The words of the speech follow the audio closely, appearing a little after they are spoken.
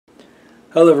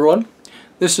Hello everyone,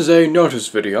 this is a notice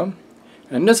video.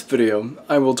 In this video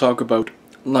I will talk about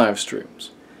live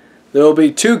streams. There will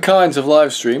be two kinds of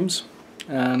live streams,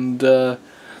 and the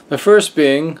first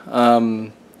being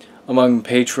among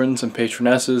patrons and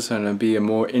patronesses, and it'll be a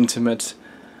more intimate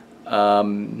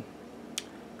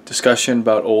discussion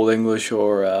about Old English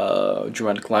or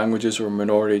Germanic languages or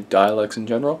minority dialects in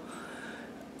general.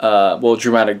 Well,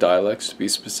 Germanic dialects to be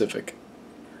specific.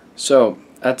 So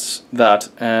that's that,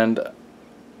 and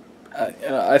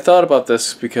I thought about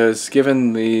this because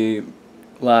given the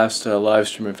last live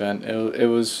stream event, it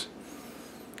was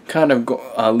kind of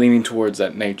leaning towards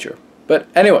that nature. But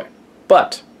anyway,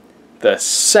 the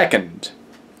second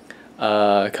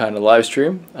kind of live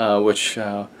stream, which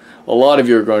a lot of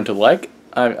you are going to like,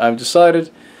 I've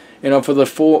decided, for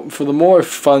the more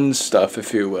fun stuff,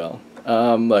 if you will,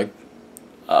 like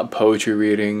poetry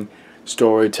reading,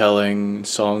 storytelling,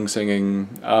 song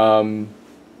singing,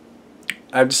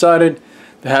 I've decided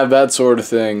to have that sort of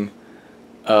thing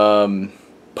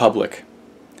public,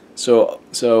 so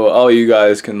all you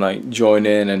guys can like join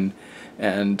in,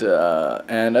 and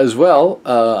as well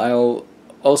I'll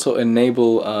also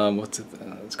enable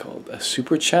it's called a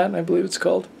super chat, I believe it's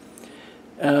called,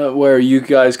 where you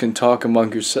guys can talk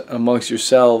amongst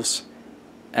yourselves,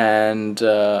 and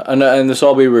this will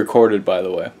all be recorded, by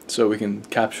the way, so we can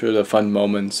capture the fun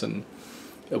moments and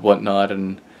whatnot,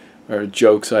 or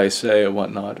jokes I say or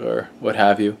whatnot, or what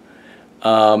have you.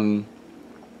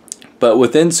 But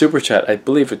within Super Chat, I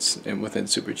believe it's within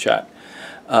Super Chat,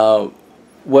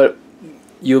 what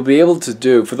you'll be able to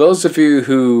do, for those of you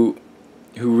who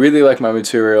really like my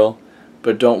material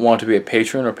but don't want to be a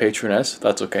patron or patroness,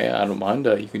 that's okay, I don't mind,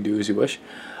 you can do as you wish.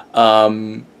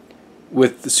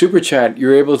 With the Super Chat,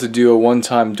 you're able to do a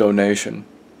one-time donation.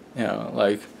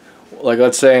 Like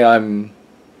let's say I'm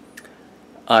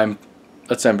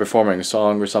performing a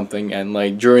song or something, and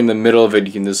like during the middle of it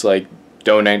you can just like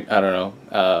donate, I don't know,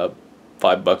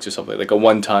 $5 or something, like a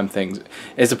one-time thing,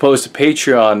 as opposed to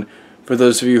Patreon. For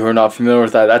those of you who are not familiar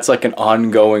with that, that's like an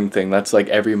ongoing thing. That's like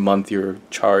every month you're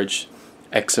charged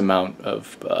X amount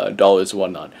of dollars and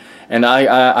whatnot. And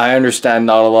I understand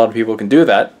not a lot of people can do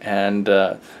that, and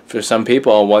for some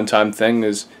people a one-time thing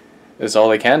is all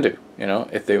they can do,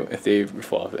 if they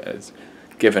well,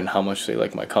 given how much they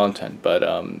like my content.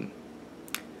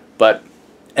 But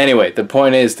anyway, the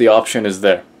point is, the option is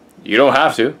there. You don't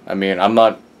have to. I'm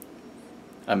not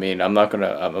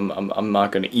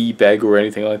gonna e-beg or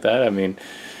anything like that.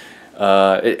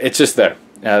 It's just there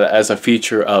as a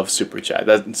feature of Super Chat.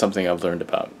 That's something I've learned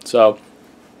about. So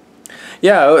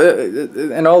yeah,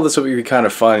 and all this will be kind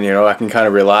of fun. I can kind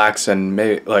of relax, and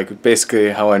like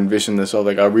basically how I envision this. So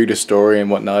like I'll read a story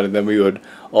and whatnot, and then we would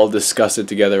all discuss it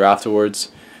together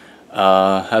afterwards.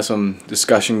 Have some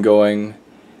discussion going.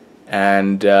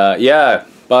 And yeah,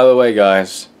 by the way,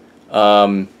 guys,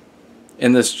 in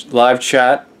this live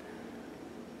chat,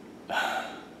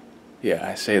 yeah,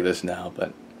 I say this now,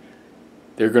 but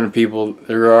there are going to be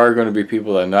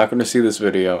people that are not going to see this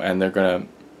video, and they're going to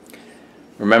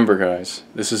remember, guys,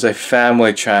 this is a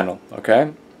family channel,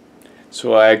 okay?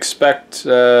 So I expect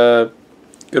good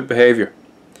behavior,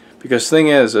 because the thing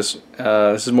is, this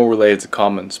is more related to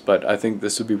comments, but I think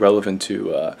this would be relevant to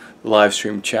the live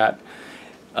stream chat.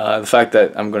 The fact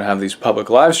that I'm going to have these public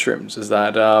live streams is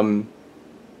that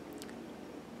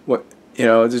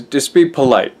just be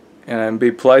polite, and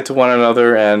be polite to one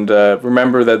another, and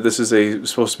remember that this is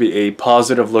supposed to be a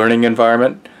positive learning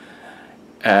environment,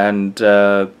 and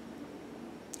that's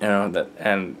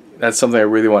something I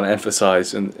really want to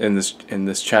emphasize in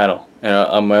this channel, and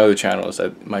on my other channels,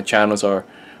 that my channels are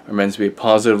meant to be a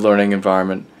positive learning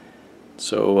environment.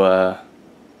 So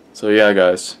yeah,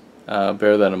 guys,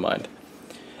 bear that in mind.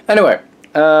 Anyway,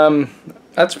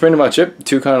 that's pretty much it.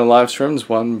 Two kind of live streams,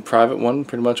 one private one,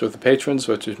 pretty much with the patrons,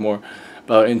 which is more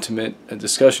about intimate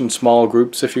discussion, small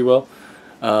groups, if you will.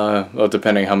 Well,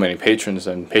 depending how many patrons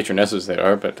and patronesses there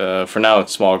are, but for now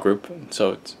it's small group,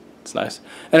 so it's nice.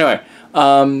 Anyway,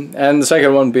 and the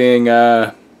second one being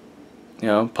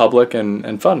public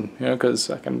and fun, because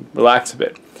I can relax a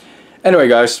bit. Anyway,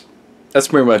 guys, that's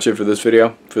pretty much it for this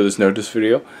video, for this notice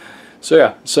video. So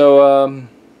yeah,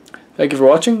 thank you for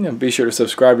watching, and be sure to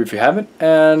subscribe if you haven't.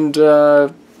 And I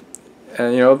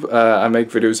make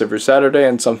videos every Saturday,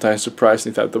 and sometimes surprise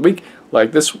me throughout the week,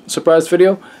 like this surprise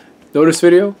video, notice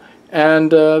video.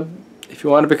 And if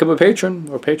you want to become a patron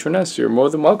or patroness, you're more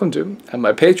than welcome to at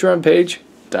my Patreon page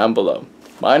down below.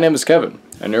 My name is Kevin,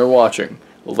 and you're watching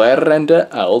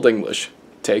Lärande Old English.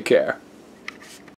 Take care.